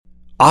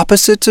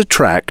Opposites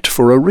attract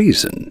for a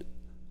reason.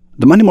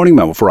 The Monday Morning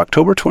Memo for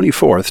October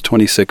 24th,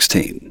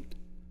 2016.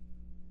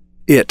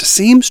 It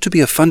seems to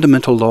be a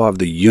fundamental law of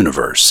the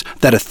universe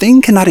that a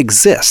thing cannot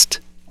exist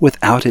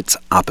without its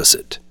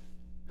opposite.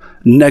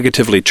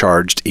 Negatively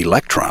charged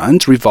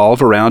electrons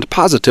revolve around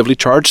positively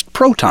charged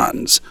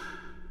protons.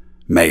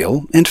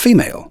 Male and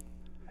female.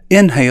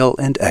 Inhale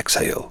and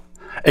exhale.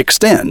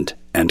 Extend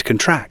and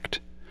contract.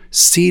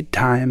 Seed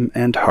time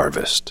and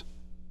harvest.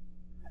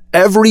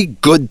 Every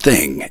good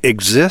thing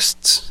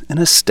exists in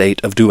a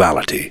state of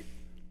duality.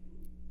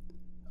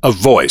 A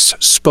voice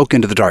spoke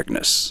into the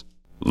darkness.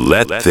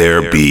 Let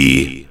there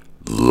be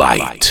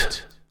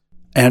light.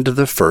 And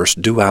the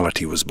first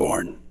duality was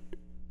born.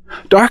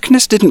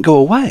 Darkness didn't go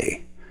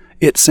away.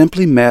 It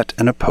simply met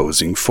an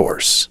opposing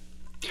force.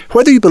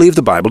 Whether you believe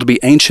the Bible to be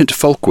ancient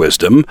folk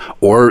wisdom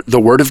or the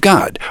Word of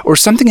God or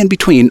something in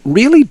between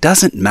really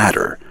doesn't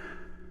matter.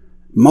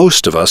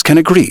 Most of us can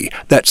agree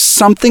that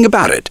something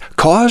about it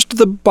caused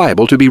the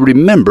Bible to be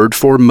remembered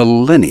for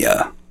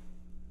millennia.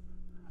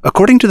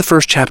 According to the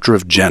first chapter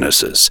of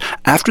Genesis,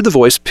 after the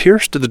voice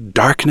pierced the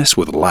darkness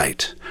with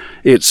light,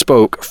 it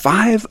spoke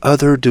 5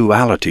 other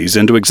dualities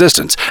into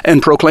existence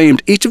and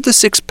proclaimed each of the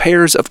 6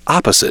 pairs of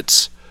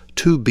opposites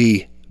to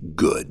be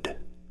good.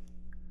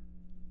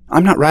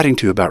 I'm not writing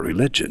to you about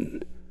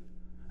religion.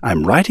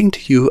 I'm writing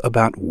to you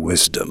about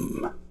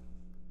wisdom.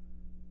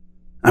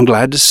 I'm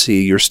glad to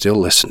see you're still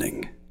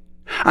listening.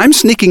 I'm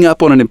sneaking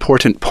up on an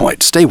important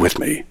point. Stay with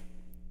me.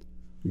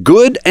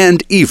 Good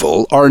and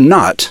evil are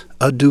not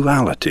a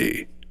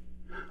duality.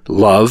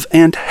 Love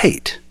and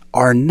hate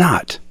are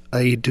not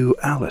a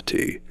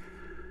duality.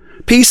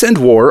 Peace and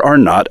war are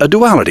not a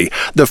duality.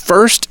 The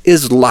first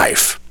is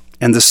life,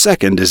 and the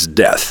second is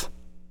death.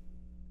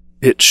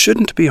 It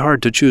shouldn't be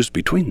hard to choose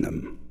between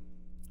them.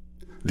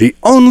 The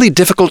only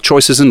difficult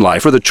choices in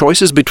life are the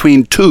choices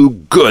between 2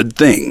 good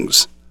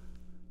things.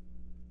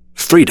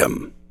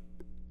 Freedom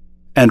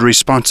and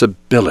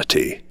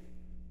responsibility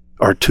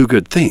are 2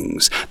 good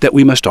things that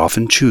we must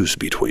often choose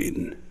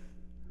between.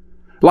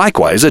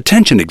 Likewise, a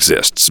tension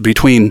exists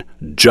between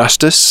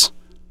justice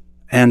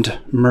and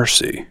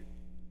mercy.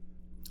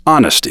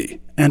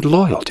 Honesty and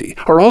loyalty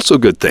are also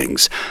good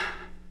things.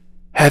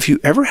 Have you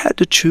ever had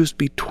to choose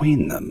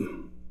between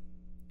them?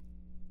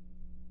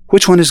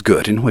 Which one is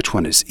good and which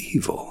one is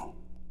evil?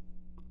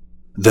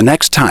 The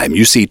next time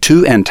you see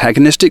 2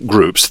 antagonistic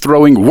groups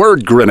throwing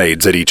word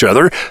grenades at each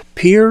other,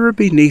 peer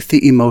beneath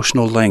the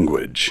emotional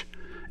language,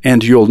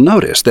 and you'll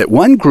notice that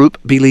one group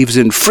believes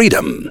in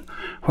freedom,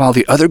 while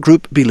the other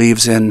group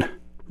believes in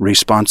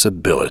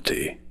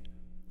responsibility.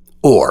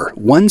 Or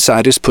one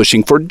side is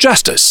pushing for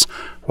justice,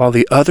 while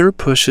the other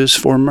pushes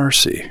for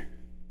mercy.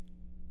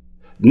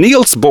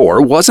 Niels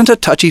Bohr wasn't a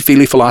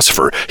touchy-feely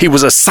philosopher. He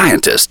was a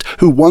scientist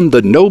who won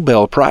the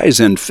Nobel Prize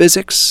in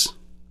Physics.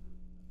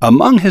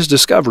 Among his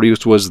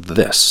discoveries was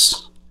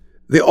this.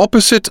 The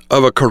opposite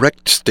of a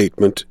correct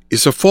statement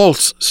is a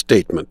false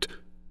statement,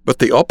 but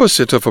the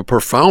opposite of a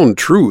profound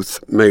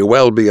truth may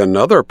well be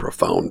another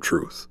profound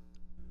truth.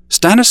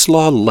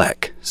 Stanislaw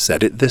Lek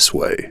said it this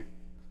way.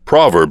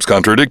 Proverbs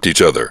contradict each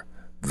other.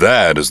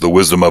 That is the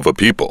wisdom of a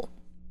people.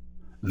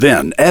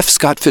 Then F.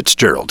 Scott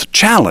Fitzgerald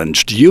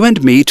challenged you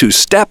and me to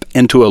step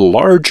into a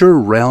larger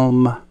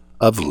realm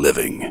of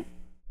living.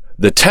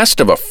 The test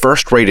of a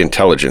first-rate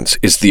intelligence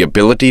is the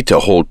ability to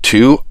hold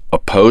 2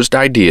 opposed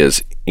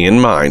ideas in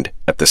mind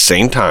at the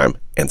same time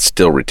and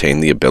still retain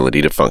the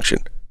ability to function.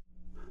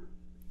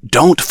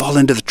 Don't fall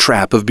into the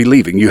trap of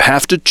believing you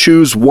have to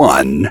choose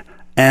one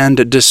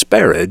and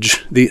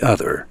disparage the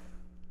other.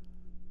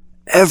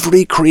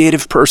 Every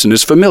creative person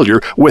is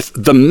familiar with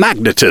the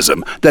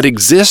magnetism that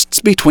exists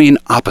between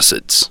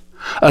opposites.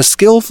 A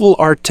skillful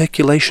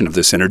articulation of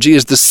this energy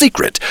is the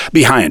secret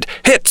behind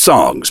hit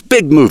songs,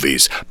 big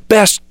movies,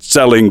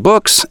 best-selling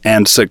books,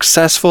 and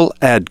successful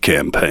ad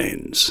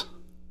campaigns.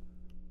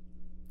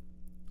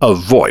 A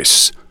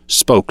voice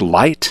spoke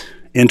light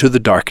into the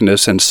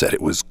darkness and said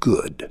it was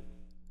good.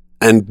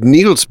 And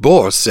Niels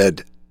Bohr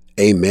said,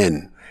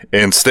 Amen.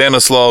 And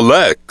Stanislaw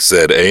Lek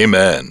said,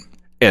 Amen.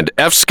 And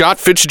F.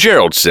 Scott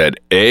Fitzgerald said,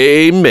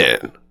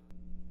 Amen.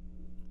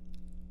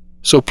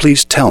 So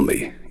please tell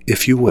me,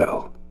 if you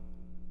will,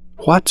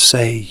 what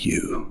say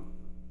you?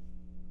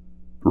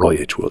 Roy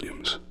H.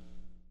 Williams.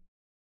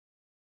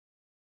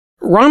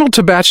 Ronald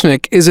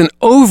Tabachnik is an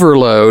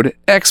overload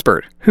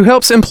expert who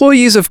helps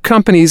employees of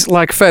companies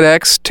like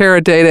FedEx,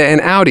 Teradata, and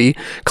Audi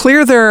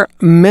clear their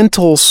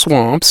mental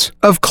swamps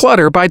of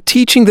clutter by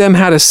teaching them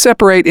how to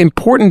separate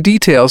important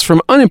details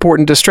from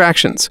unimportant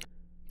distractions.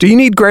 Do you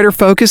need greater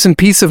focus and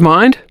peace of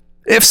mind?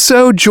 If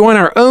so, join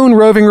our own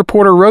roving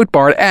reporter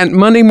Rothbard at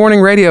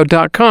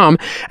MondayMorningRadio.com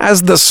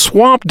as the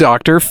Swamp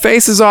Doctor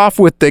faces off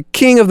with the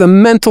king of the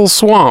mental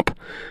swamp.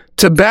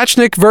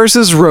 Tabachnik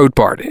versus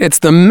Rothbard. It's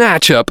the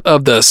matchup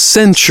of the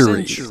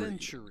century.